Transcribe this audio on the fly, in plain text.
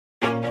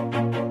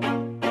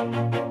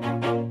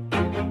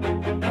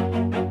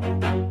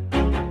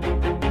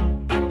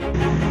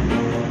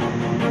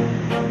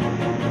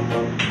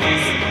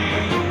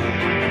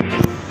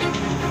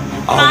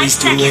always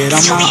do it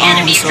on my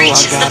own, so I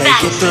gotta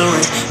get through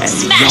it. And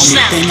the only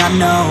thing I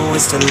know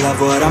is to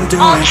love what I'm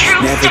doing.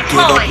 Never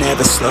give up,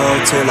 never slow,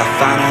 till I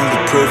finally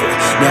prove it.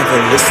 Never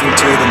listen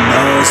to the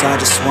no's,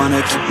 I just wanna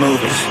keep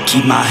moving.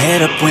 Keep my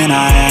head up when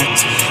I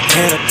act,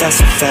 head up,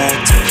 that's a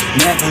fact.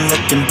 Never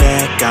looking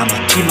back, I'ma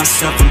keep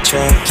myself in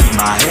check. Keep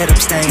my head up,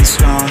 staying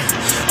strong,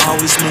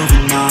 always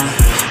moving on.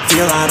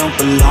 Feel I don't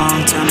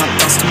belong, turn my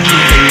best to move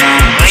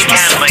along. Why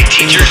can't my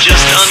teacher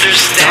just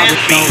understand me?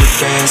 No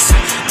regrets,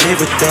 live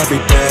with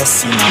every breath.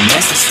 See my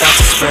message start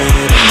to spread,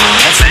 and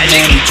I have so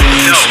many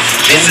dreams. No,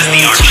 this is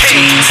the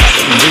arcade. I've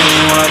been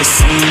really what it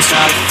seems,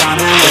 try to find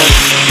a way.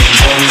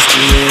 Always do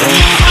it on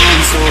my own,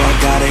 so I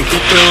gotta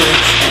get through it.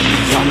 And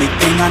the only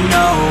thing I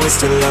know is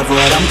to love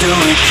what I'm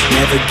doing.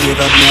 Never give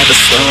up, never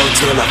slow,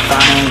 till I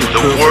finally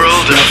prove it. The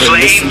world of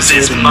flames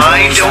is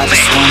my domain. I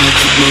just wanna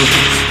keep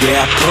moving.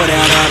 Yeah, I put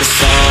out all the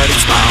salt,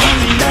 it's my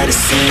only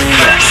medicine.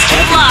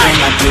 Everything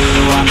I do,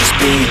 I'm just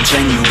being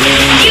genuine.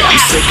 Yeah, I'm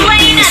sick of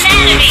being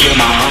screwed, feel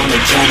my own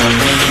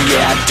adrenaline.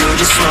 Yeah, I do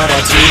just what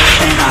I do,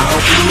 and I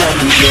hope you let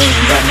me in,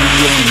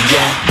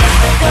 yeah.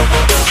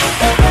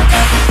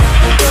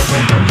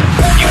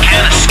 You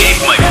can't escape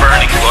my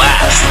burning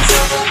blasts.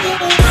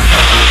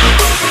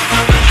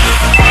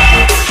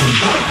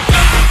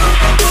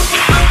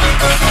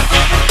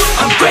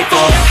 I'm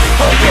grateful,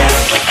 oh yeah,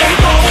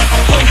 able,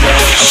 oh yeah,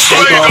 I'm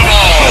stable,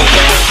 oh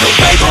yeah, no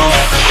label,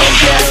 oh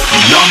yeah,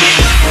 you know me,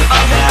 I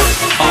have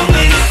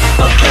only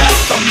a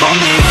path, I'm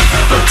lonely,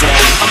 but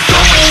damn, I'm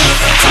going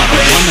to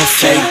win the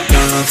fake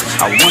love,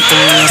 I want the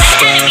real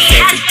stuff,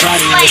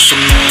 everybody listen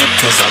up,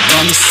 cause I've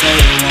only said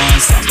it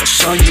once, I'm gonna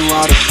show you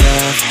all the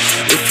path,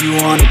 if you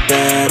want it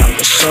bad, I'm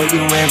gonna show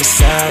you every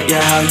side,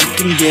 yeah, how you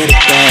can get it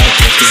back,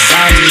 cause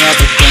I ain't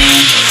never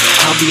done,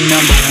 I'll be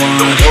number one.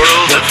 The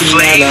world of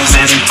flames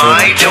is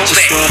my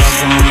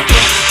domain.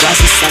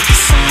 Rises like the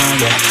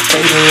sun, yeah,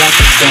 fatal like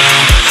a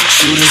gun.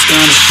 Shooters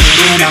gonna shoot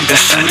and I'm gonna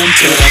shoot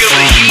until I feel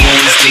the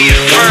heat of the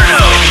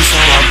inferno. So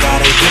I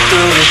gotta get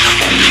through it.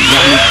 And the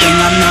only thing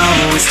I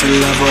know is to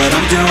love what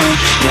I'm doing.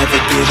 Never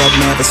give up,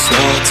 never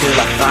slow, till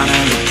I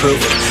finally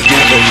prove it.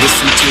 Never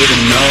listen to the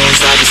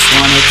no's, I just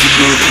wanna keep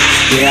moving.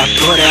 Yeah, I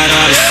put out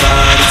all the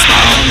salt, it's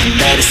my only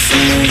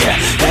medicine. Yeah,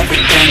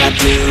 everything I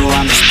do,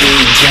 I'm just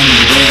being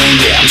genuine.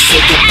 Yeah, I'm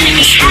sick of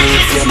being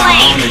screwed, feel my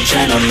own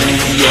adrenaline.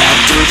 Yeah, I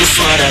do just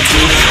what I do,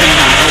 and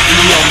I hope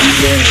you let me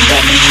in,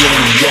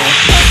 yeah.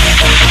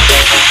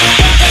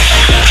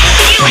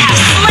 You have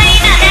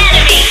slain an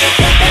enemy.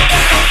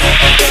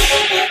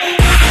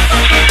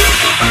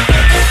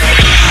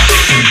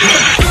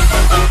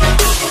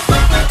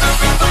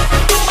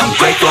 I'm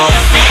grateful,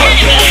 oh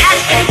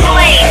yeah, able, oh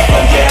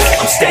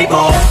yeah, I'm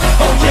stable,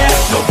 oh yeah,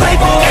 no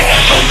label,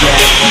 oh yeah,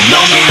 you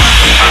know me,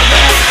 I'm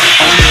back,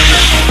 only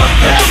a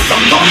path,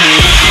 I'm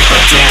lonely,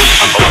 but damn,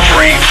 I'm going to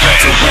win,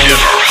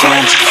 yeah.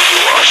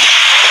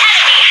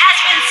 Enemy has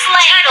been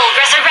slain. Turtle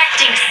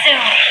resurrecting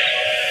soon.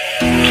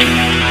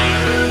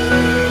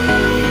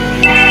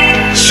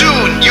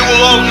 Soon you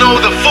will all know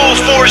the full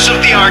force of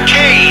the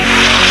arcade.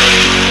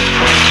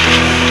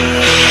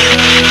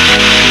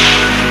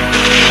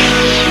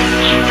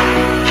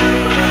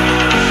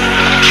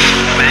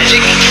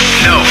 Magic?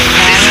 No,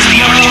 this is the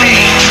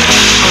arcade.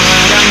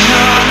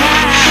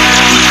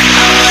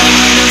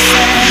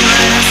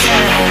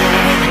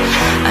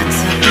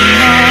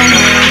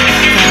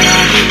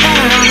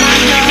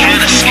 You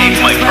can't escape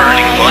my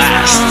burning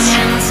blasts.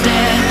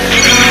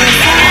 Killing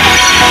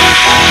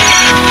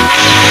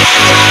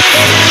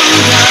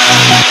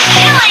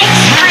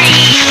spree.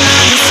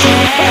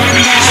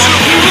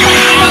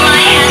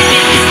 Ally has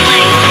been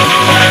slain.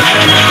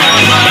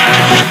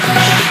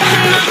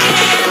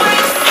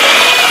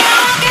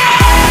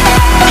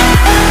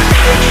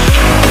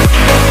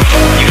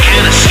 You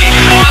can't escape.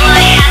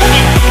 Ally has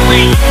been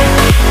slain.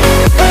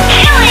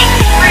 Killing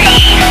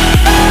spree.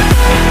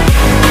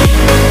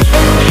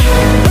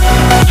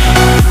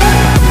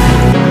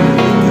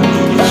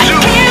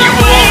 Soon you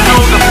will all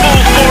know the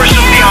full force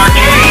of the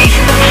arcade.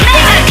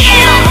 Mega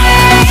kill.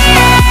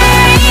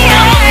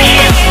 Double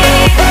kill.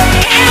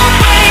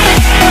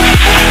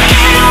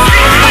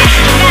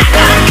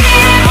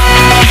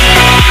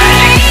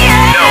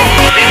 No,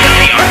 this is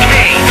the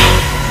arcade.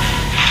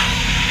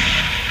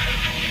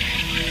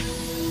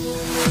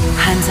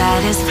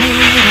 Hindsight is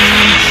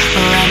fleeting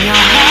when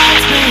your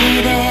heart's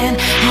bleeding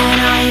and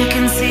all you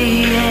can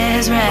see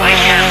is red. Why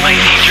can't my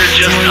teacher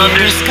just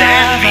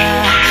understand me?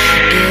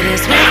 It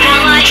is An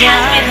ally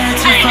has been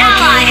slain. An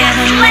ally has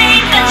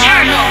slain the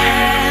turtle.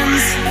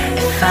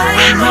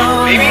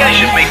 Maybe I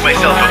should make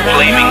myself a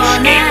flaming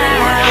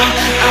skateboard.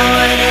 I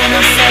wouldn't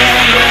have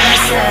said what I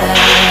said.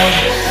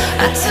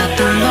 I took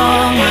the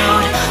long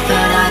road,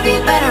 thought I'd be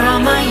better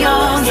on my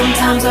own.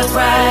 Sometimes what's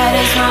right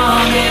is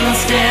wrong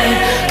instead.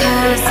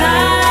 'Cause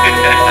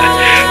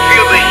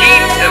Feel the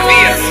heat of the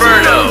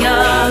inferno.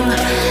 young,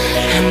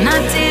 and I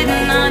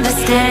didn't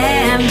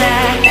understand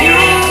that you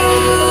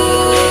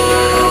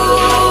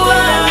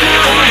were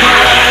the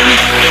one.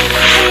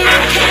 And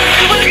I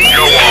can't wait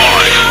Go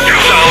on, you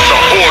found the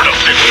horde of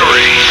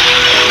victory.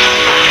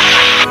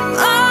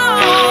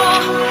 oh,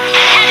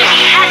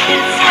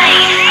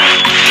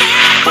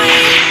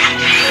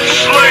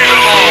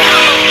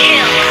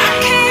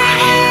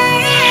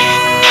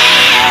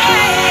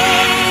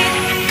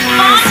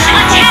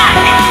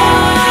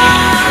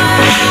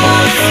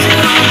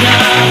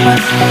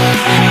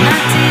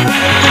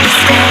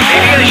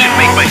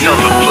 myself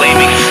a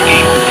flaming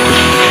skateboard.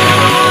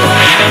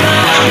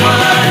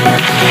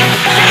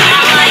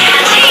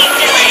 Team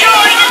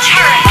destroy the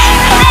turret.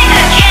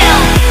 Mega kill.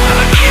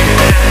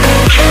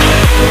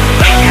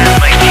 I guess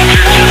my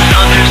teacher just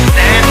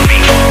understands me.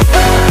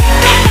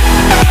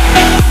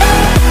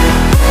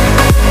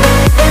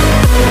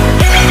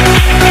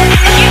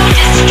 You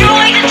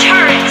destroy the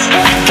turret.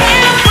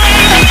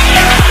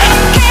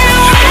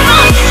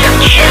 Monster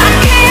kill.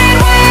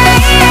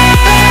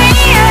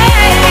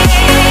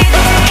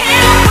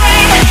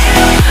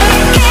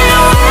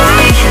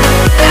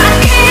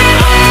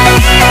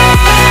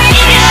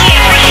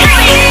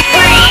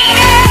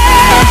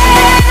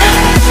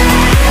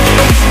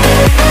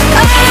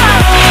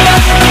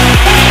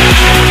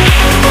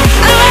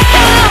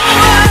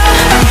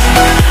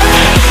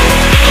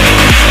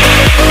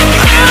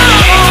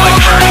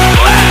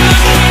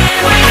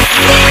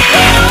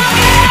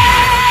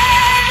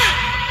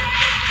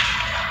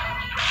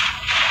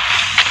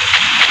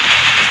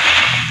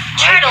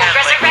 Turtle Teacher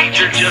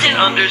resurrected just soon.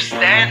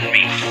 understand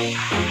me.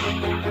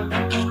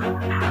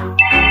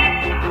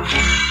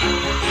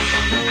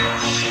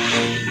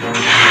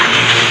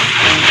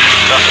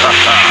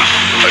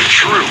 A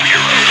true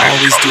hero.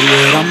 Always do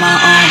it on my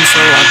own,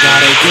 so I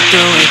gotta get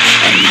through it.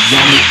 And the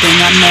only thing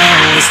I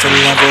know is to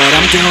love what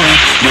I'm doing.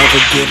 Never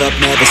give up,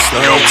 never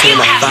slow till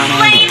I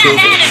finally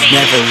prove it.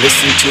 Never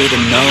listen to the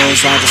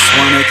no's, I just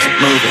wanna keep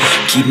moving.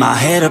 Keep my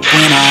head up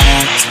when I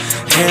act,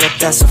 head up,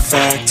 that's a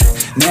fact.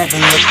 Never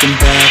looking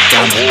back,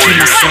 I'ma keep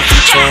myself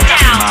in check.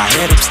 Keep my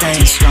head up,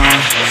 staying strong,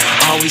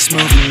 always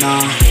moving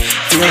on.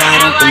 Feel I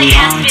don't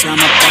belong, try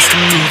my best to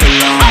move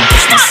along.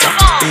 Push myself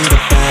to be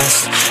the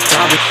best,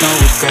 die with no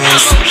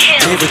regrets.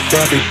 Live with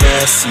every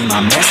breath, see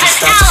my message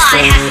start to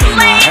spread. And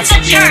I had so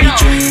many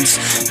dreams,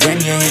 then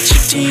you hit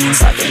your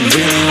teens. Life ain't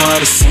really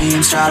what it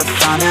seems, try to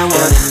find out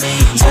what it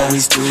means.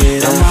 Always do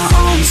it on my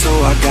own, so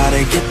I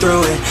gotta get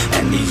through it.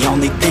 And the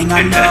only thing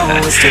I know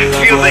is to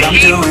love Feel what the I'm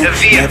heat doing. of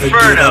the Never give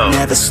inferno. up,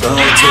 never slow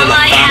till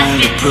I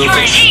finally prove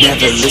it.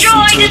 Never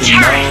listen to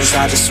the no's,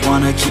 I just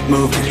wanna keep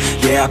moving.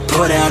 Yeah, I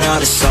put out all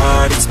this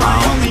art, it's my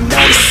only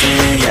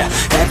medicine. Yeah,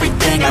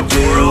 everything I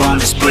do, I'm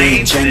just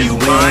being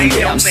genuine.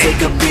 Yeah, I'm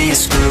sick of being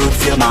screwed,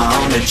 feel my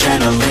own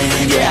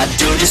adrenaline. Yeah, I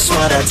do just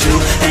what I do,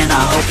 and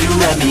I hope you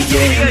let me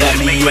in, let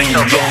me in,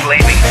 Myself a yeah.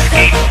 flaming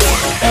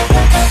skateboard.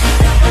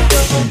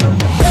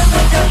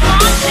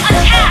 Launch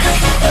attack.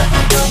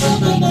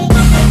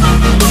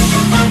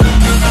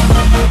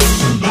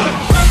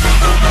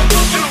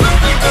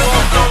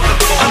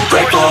 I'm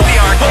grateful, oh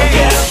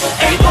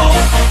yeah, able,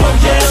 oh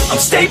yeah, I'm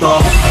stable,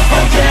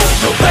 oh yeah,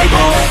 no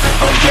label,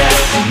 oh yeah,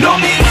 you know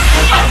me,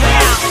 I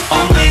have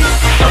only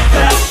a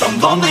path, I'm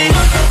lonely,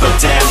 but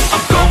damn,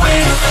 I'm going to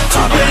win. I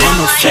want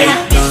no fake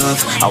love,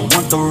 I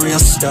want the real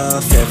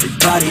stuff.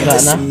 Everybody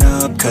listen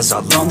up, cause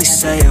I'll only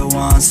say it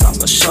once. I'm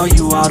gonna show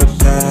you all the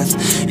path,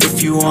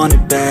 if you want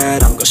it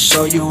bad. I'm gonna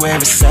show you where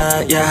it's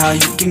at, yeah, how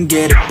you can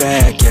get it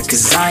back. Yeah,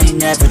 cause I ain't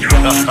never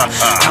done,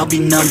 I'll be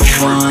number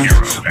one.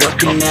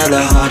 Working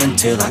hella hard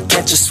until I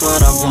get just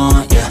what I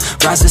want, yeah.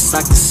 Rises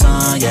like the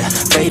sun, yeah,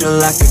 fatal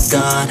like a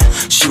gun.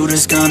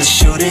 Shooter's gonna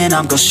shoot and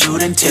I'm gonna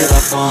shoot until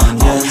I won,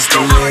 yeah. Always do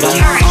it on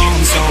my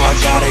own, so I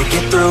gotta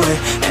get through it.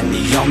 And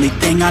the only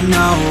thing I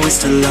know is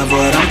to love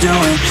what I'm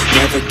doing.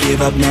 Never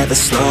give up, never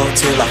slow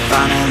till I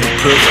finally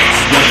prove it.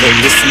 Never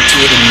listen to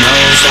the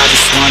no's, I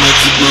just wanna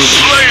keep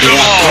moving. Yeah,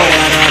 I put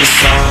out all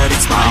this art,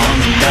 it's my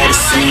only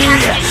medicine.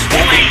 Yeah,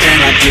 everything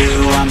I do,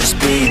 I'm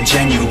just being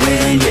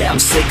genuine. Yeah, I'm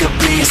sick of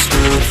being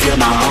screwed, feel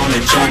my own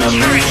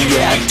adrenaline.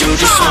 Yeah, I do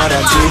just what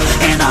I do,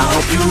 and I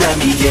hope you let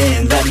me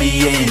in,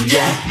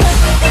 yeah.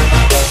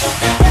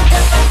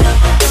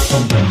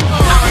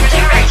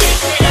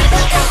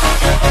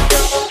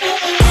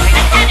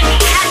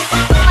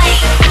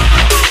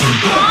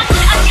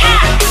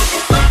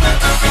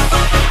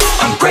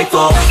 I'm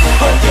grateful,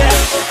 oh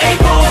yeah,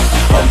 able,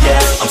 oh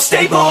yeah, I'm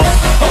stable,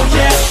 oh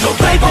yeah, no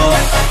label,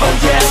 oh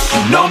yeah,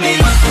 you know me,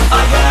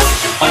 I have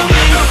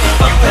only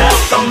a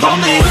path, I'm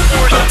lonely,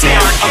 but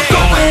damn, I'm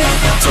going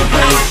to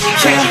win,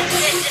 yeah.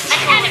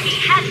 An enemy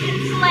has been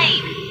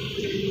slain.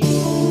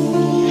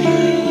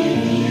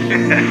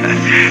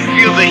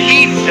 Feel the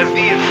heat of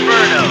the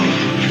inferno.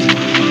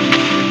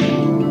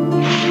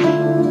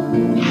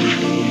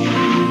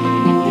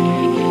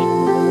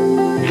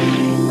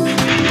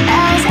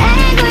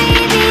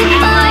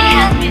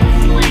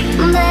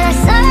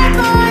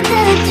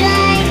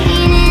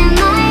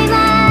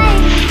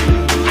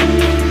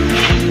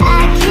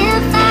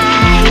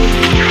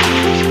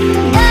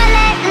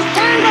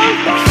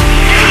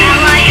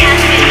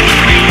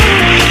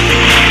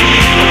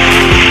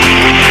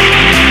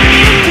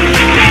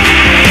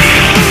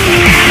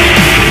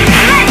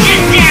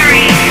 Legendary.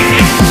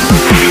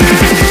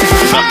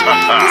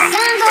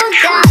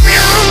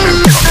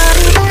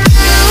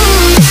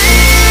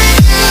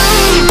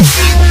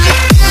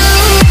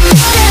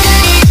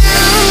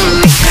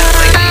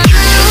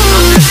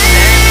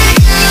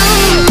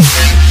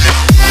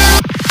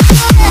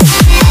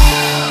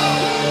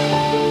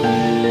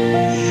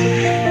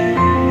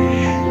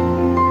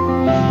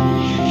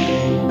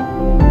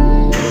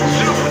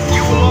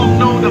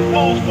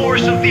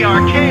 force of the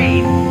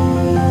arcade.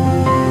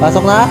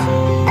 Pasok na?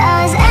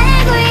 I was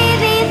angry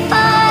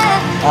before,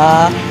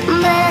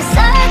 but I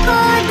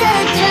circled the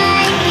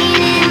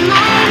drain in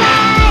my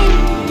mind.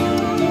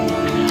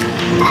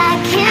 I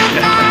can't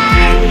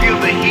find Feel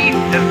the heat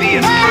of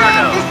the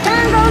inferno. the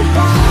sun goes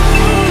down.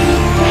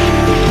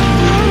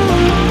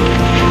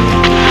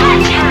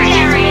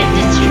 Legendary is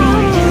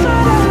destroyed.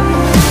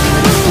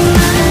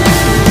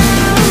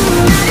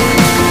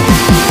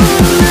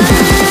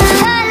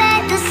 I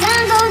let the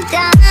sun go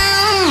down.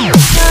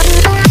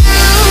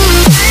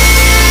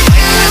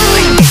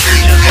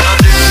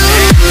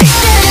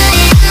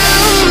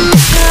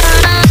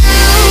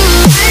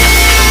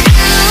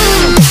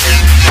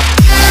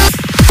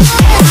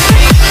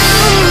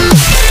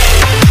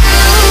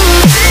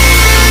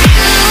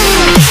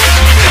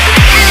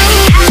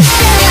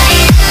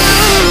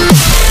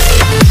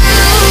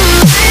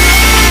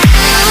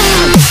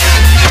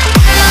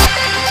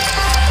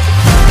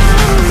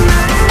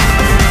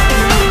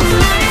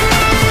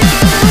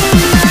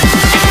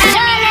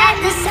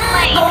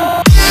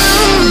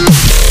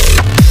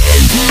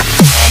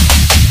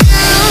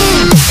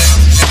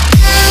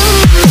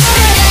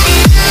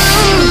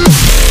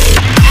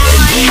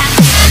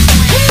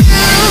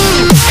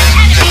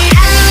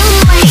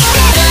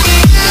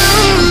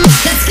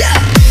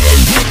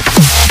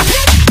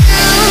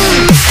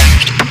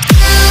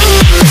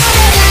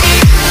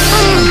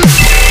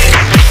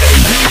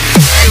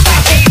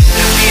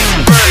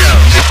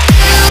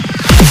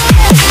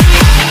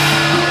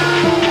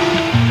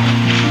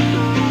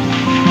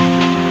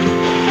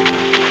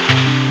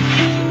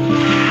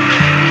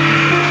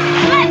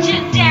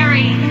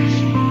 Legendary.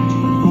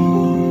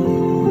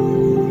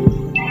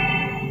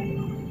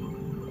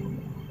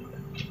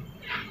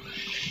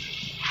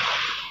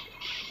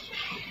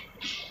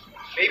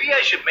 Maybe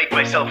I should make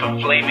myself a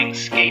flaming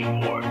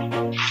skateboard.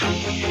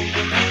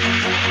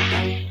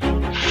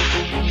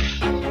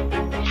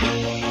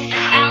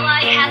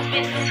 Ally has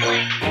been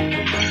slain.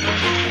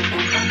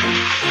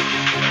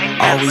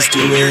 Always do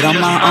it on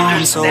my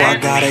own, so I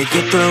gotta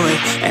get through it.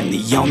 And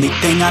the only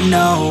thing I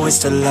know is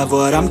to love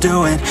what I'm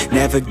doing.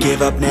 Never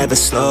give up, never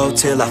slow,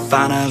 till I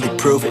finally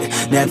prove it.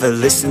 Never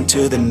listen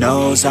to the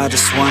no's, I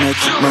just wanna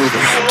keep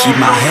moving. Keep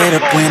my head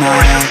up when I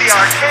act,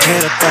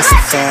 head up, that's a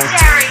fact.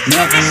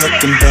 Never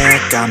looking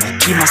back, I'ma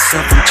keep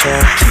myself in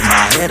check. Keep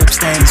my head up,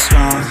 staying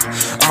strong,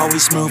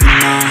 always moving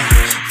on.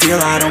 Feel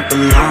I don't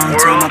belong,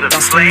 tell my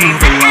thoughts to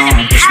move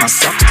along. Push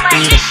myself to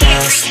be the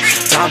best,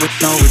 die with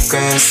no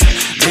regrets.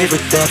 Live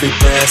with every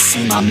breath,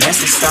 see my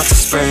message start to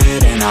spread.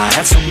 And I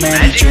have so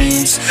many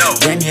dreams,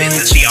 when you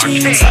hit your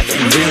teens, life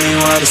ain't really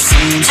what it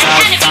seems. Try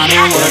to find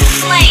a way,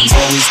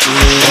 always do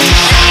it on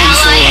my own,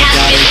 so I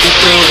gotta get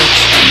through it.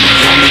 And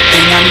the only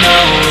thing I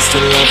know is to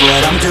love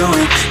what I'm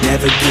doing.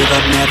 Never give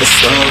up, never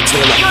slow,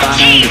 till I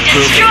finally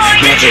prove it.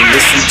 Never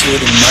listen to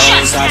the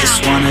no's, I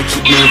just wanna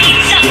keep moving.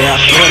 Yeah, I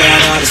put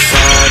out all this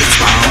art, it's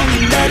my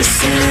only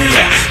medicine.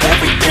 Yeah,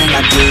 everything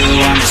I do,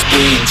 I'm just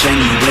being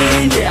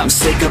genuine. Yeah, I'm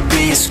sick of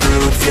being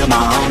screwed, feel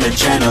my own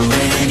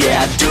adrenaline.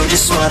 Yeah, I do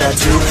just what I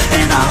do,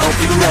 and I hope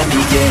you let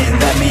me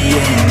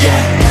in,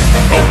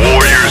 yeah. A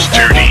warrior's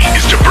duty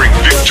is to bring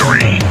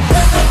victory.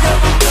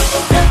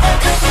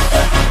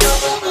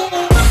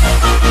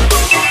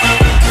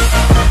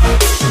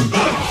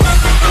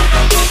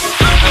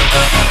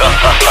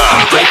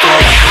 I'm grateful,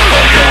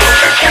 oh yeah,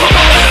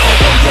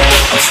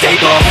 I'm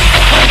stable,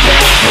 oh yeah,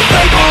 no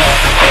label,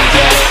 oh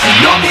yeah, you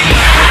know me,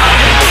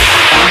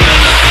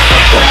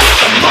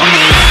 I'm on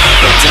me,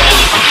 but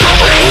I'm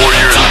going,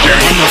 Warrior's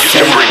duty is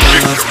to bring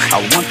victory. I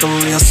want the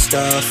real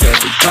stuff,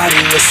 everybody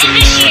listen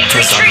up,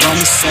 cause I'll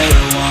only say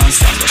it once,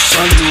 I'm gonna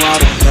show you all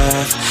the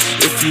path.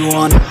 If you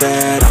want it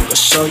bad, I'm gonna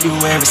show you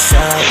every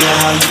side,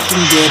 yeah, how you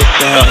can get it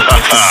bad.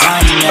 Cause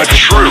I ain't A never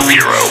true done,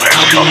 hero has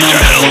I'll be come to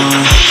number help.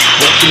 one.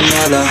 Working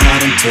hella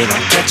hard until I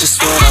get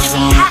just what I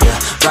want, yeah.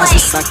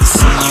 Rises like the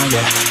sun,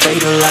 yeah.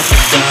 Fatal like a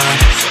gun.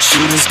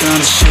 Shooters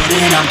gonna shoot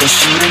and I'm gonna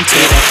shoot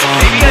until I fall.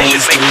 Maybe I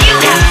should make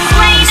You have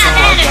slain So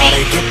an I gotta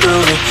enemy. get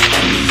through it.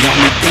 And the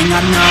only thing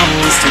I know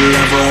is to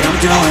love what I'm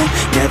doing.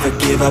 Never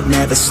give up,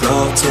 never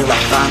slow, till I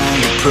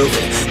finally prove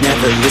it.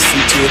 Never listen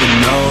to the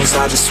no's,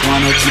 I just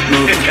wanna keep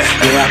moving.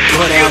 Yeah, I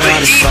put out all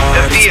this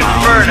art, it's my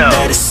own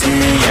medicine.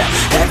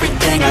 Yeah,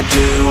 everything I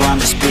do, I'm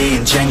just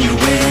being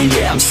genuine.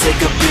 Yeah, I'm sick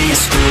of being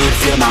screwed,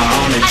 feel my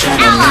own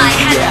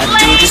adrenaline. Yeah,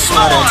 I do just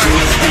what I do,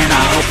 and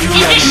I hope you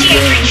let me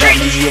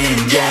in,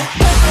 yeah.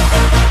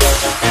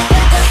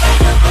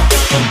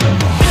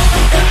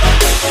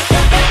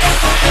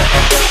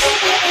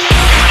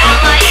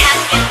 Ally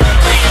has been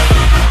slain.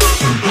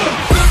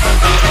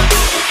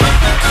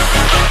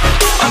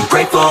 I'm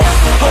grateful,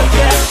 oh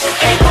yeah,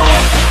 able,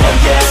 oh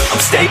yeah, I'm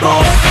stable,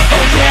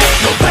 oh yeah,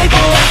 no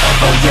label,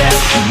 oh yeah,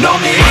 you know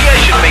me. Maybe I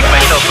should make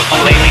myself a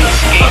flaming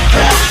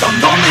skateboard. I'm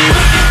lonely,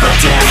 but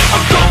damn,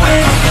 I'm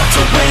going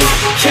to win,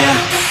 yeah.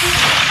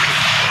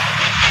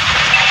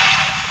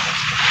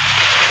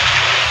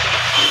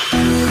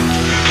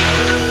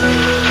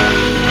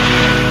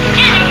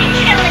 Enemy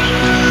killing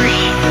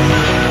spree.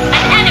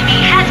 An enemy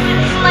has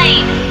been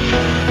slain.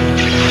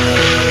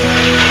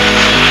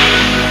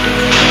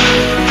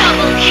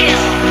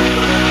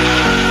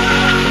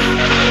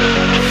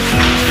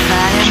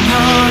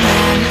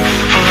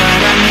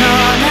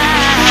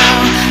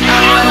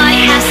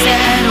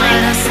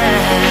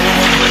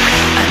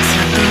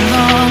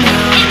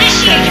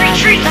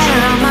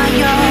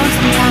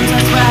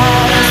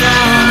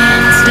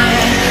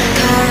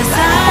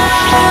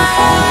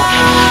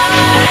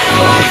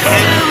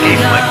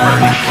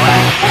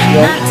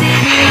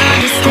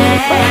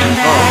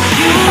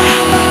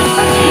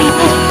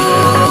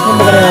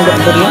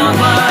 endurnya.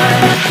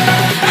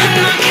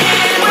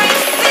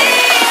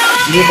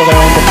 Ini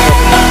pokoknya untuk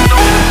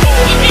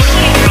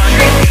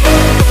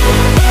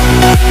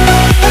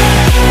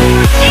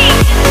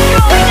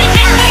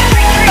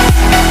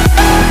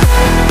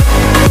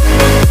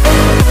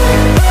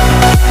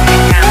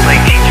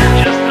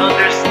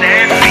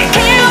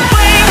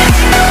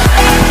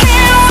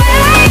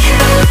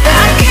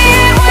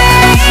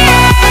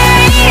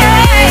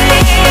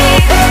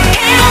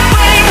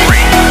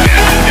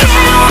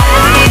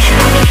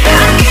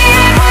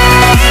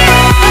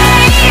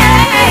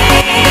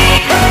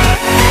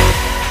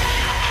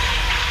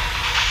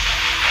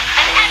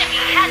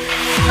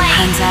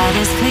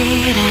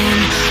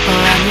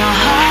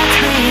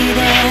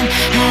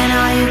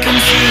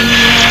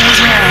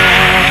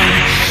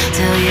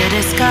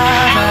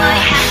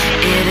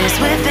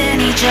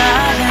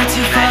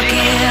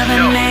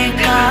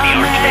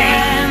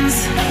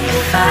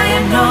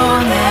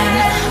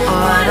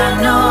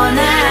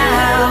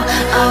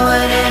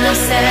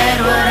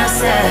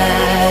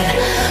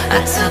I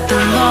took the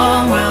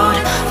long road,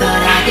 thought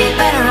I'd be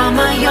better on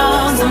my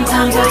own.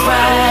 Sometimes what's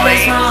right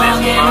is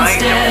wrong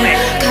instead.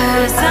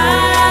 Cause I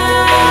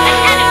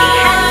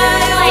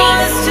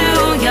was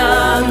too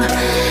young,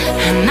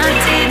 and I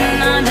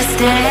didn't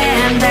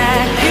understand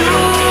that you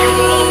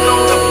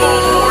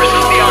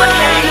were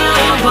the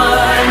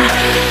one.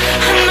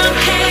 And I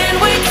can't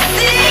wait to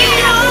see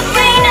you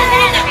bring an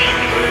enemy.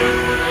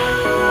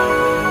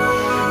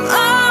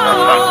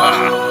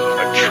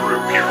 A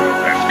true hero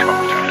has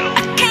come to help.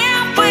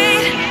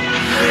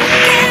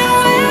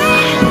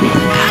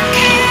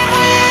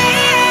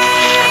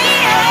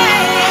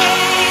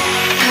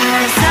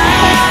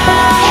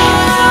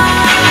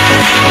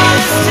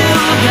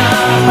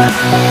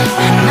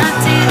 And I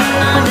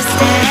didn't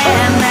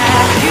understand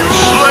that you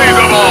Slay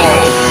them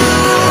all!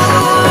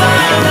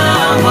 were the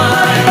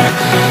one.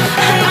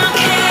 And I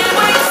can't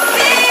wait to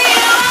see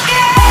you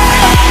again.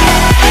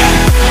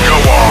 Go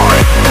on,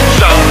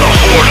 sound the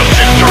horn of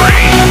victory!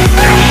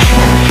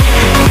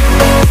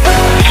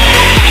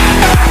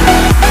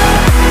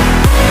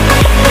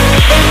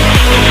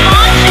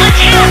 Launch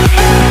attack!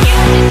 You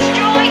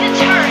destroy the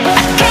turret!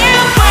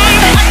 Can't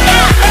wait,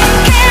 attack!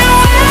 Can't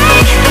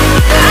wait,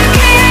 I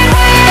can't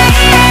wait.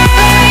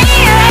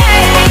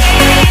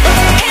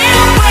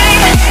 Can't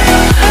wait,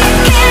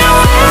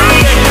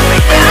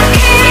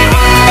 can't wait, I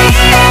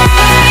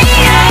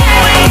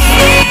can't wait.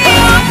 See you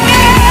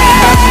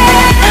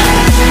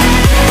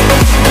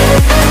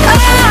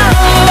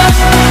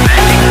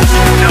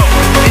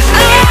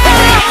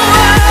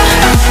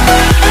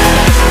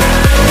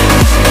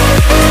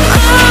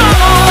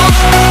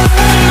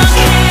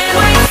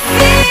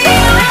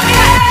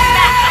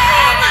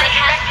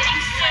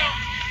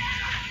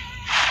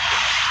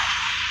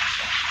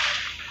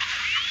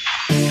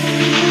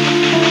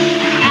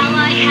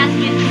Ally has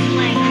been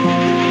slain.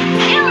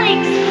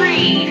 Killing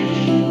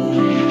spree!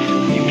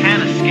 You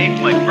can't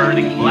escape my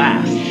burning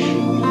blast.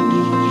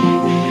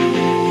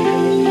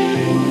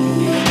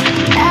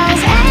 I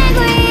was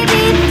angry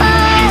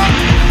before,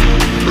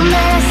 but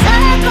I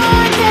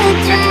circled the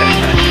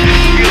drain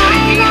in my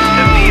To the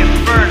life.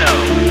 inferno!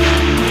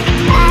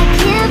 I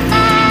can't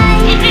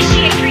find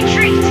Initiate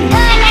retreat!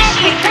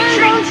 Initiate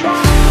retreat!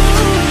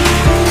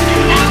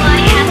 Ally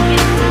has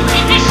been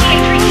slain.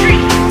 Initiate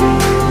retreat!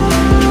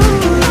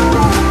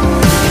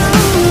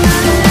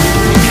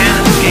 You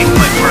can't escape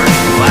my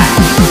burning blast.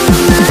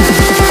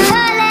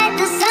 Don't let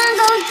the sun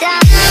go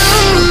down.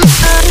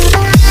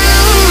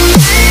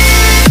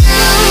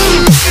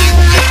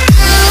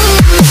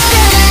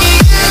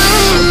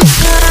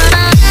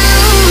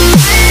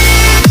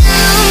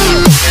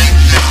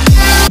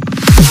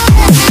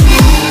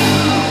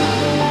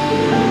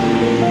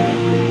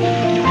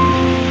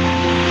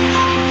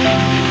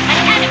 An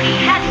enemy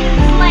has been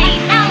slain.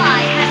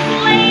 Ally has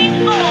slain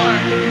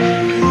BORG.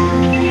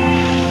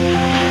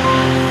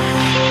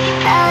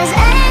 I was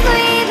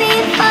angry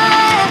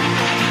before,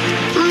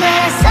 but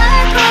I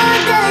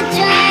circled the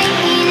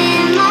drain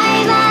in my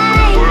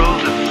mind.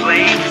 World of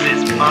flames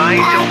is my I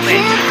domain.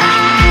 can't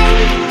find.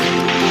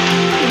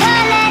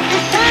 Don't let the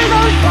sun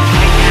go down.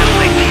 I can't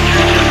wait to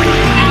hear this.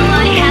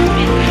 Ally has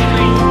been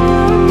slain.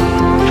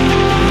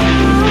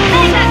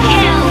 Mega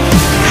kill!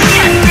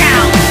 Shut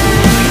down!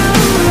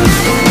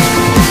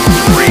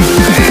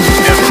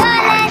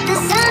 Don't let the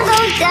sun go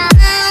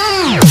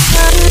down.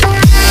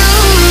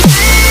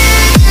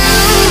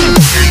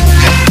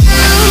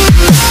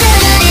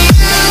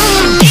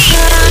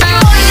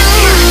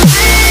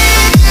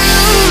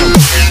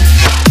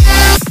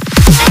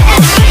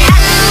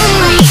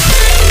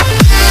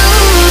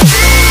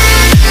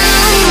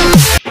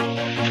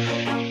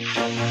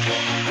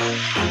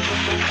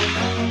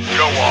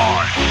 Go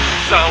on,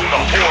 sound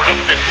the horn of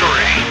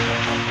victory!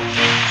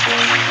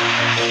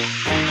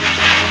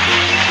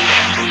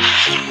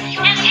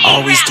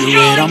 Always do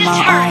it on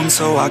my own,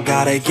 so I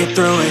gotta get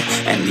through it.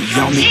 And the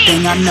only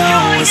thing I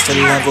know is to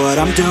love what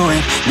I'm doing.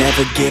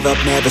 Never give up,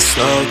 never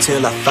slow,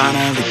 till I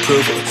finally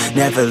prove it.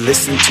 Never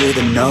listen to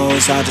the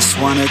no's, I just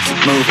wanna keep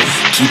moving.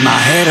 Keep my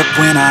head up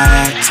when I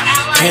act,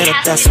 head up,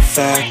 that's a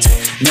fact.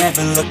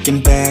 Never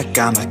looking back,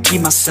 I'ma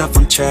keep myself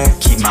on track.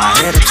 Keep my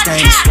head up,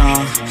 staying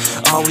strong,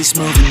 always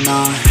moving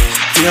on.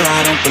 Feel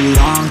I don't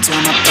belong, tell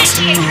my thoughts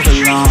to move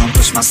along.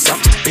 Push myself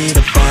to be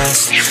the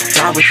best,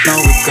 die with no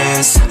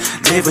regrets.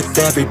 Live with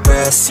every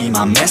breath, see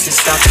my message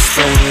start to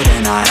spread.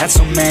 And I had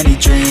so many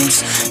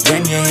dreams,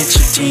 then you hit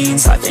your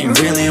teens. Life ain't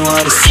really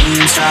what it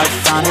seems, try to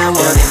find out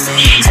what it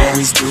means.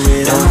 Always do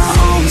it on my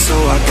own, so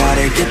I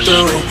gotta get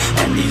through it.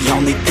 And the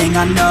only thing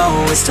I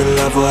know is to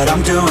love what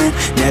I'm doing.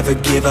 Never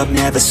give up,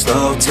 never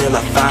slow, till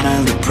I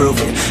finally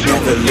prove it.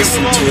 Never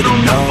listen to the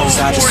no's,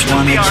 I just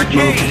wanna keep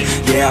moving.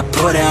 Yeah, I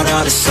put out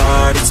all this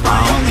art, it's my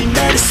only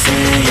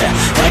medicine. Yeah,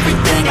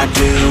 everything I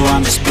do,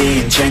 I'm just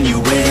being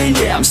genuine.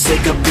 Yeah, I'm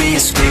sick of being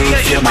screwed,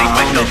 feel my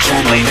own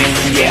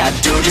adrenaline. Yeah, I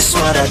do just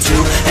what I do,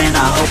 and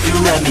I hope you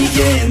let me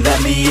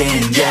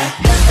in, yeah.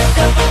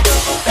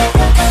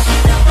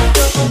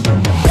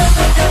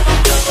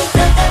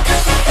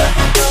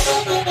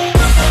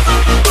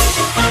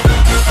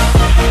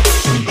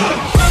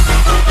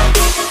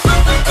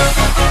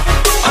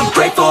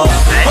 Grateful,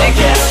 oh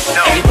yeah,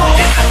 able,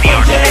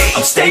 oh yeah,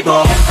 I'm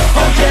stable,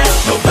 oh yeah,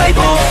 no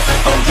label,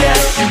 oh yeah,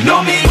 you know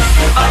me,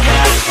 I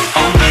have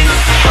only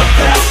a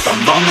path, I'm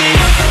lonely,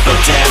 but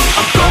damn,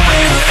 I'm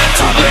going,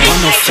 I want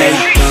no fake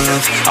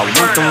love, I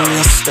want the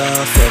real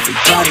stuff,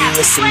 everybody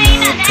listen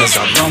up, cause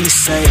I'll only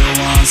say it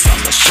once, I'm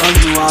gonna show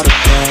you all the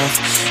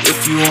path,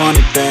 if you want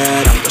it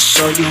bad, I'm gonna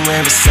show you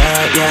where it's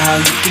at, yeah,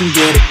 how you can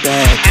get it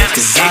back,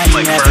 cause I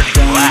ain't never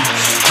done,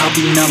 I'll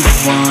be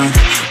 #1,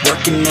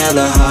 working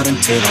hella hard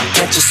until I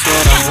get just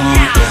what I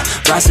want,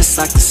 yeah. Rises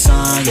like the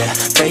sun, yeah,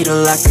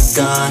 fatal like a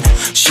gun.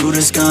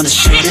 Shooters gonna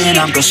shoot and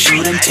I'm gonna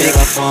shoot until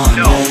I fall.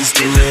 Let's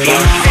do it on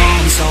my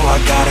own, so I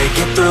gotta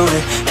get through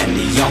it. And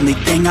the only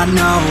thing I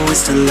know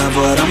is to love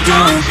what I'm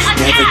doing.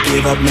 Never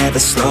give up, never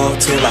slow,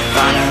 till I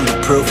finally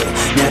prove it.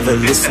 Never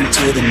listen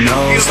to the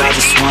no's, I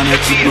just wanna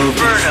keep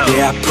moving.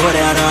 Yeah, I put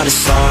out all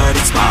this art,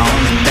 it's my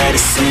only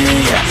medicine.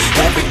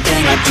 Yeah,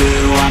 everything I do,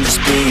 I'm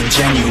just being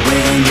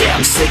genuine. Yeah,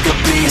 I'm sick of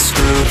being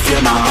screwed, feel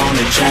my own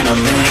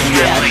adrenaline.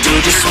 Yeah, I do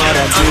just what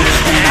I do,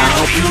 and I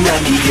hope you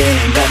let me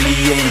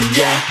in,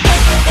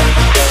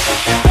 yeah.